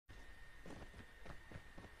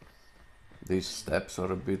these steps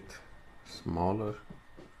are a bit smaller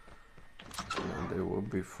than they were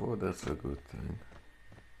before. That's a good thing.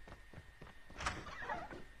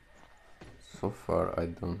 So far I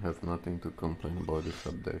don't have nothing to complain about this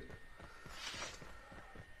update.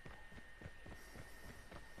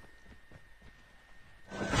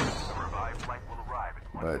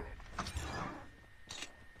 But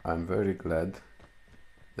I'm very glad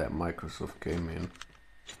that Microsoft came in.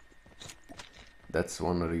 That's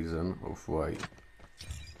one reason of why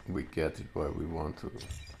we get it, why we want to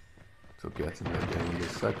get in the game. And the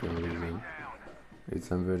second reason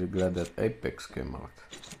is I'm very glad that Apex came out.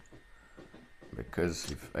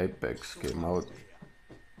 Because if Apex came out,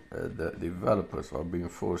 the developers are being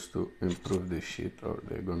forced to improve this shit or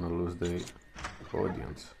they're gonna lose their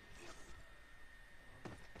audience.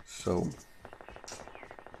 So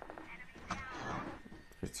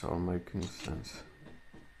it's all making sense.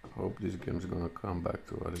 I hope this game's gonna come back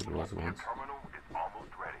to what it was once.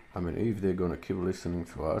 I mean, if they're gonna keep listening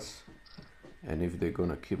to us, and if they're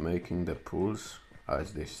gonna keep making the pools,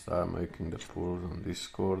 as they start making the pools on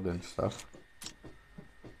Discord and stuff,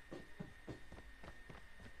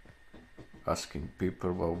 asking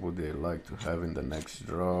people what would they like to have in the next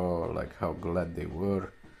draw, or like how glad they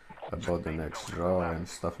were about the next draw and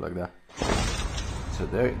stuff like that. So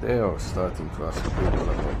they are starting to ask people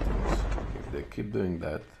about things. If they keep doing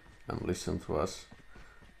that and listen to us,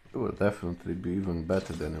 it will definitely be even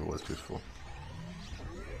better than it was before.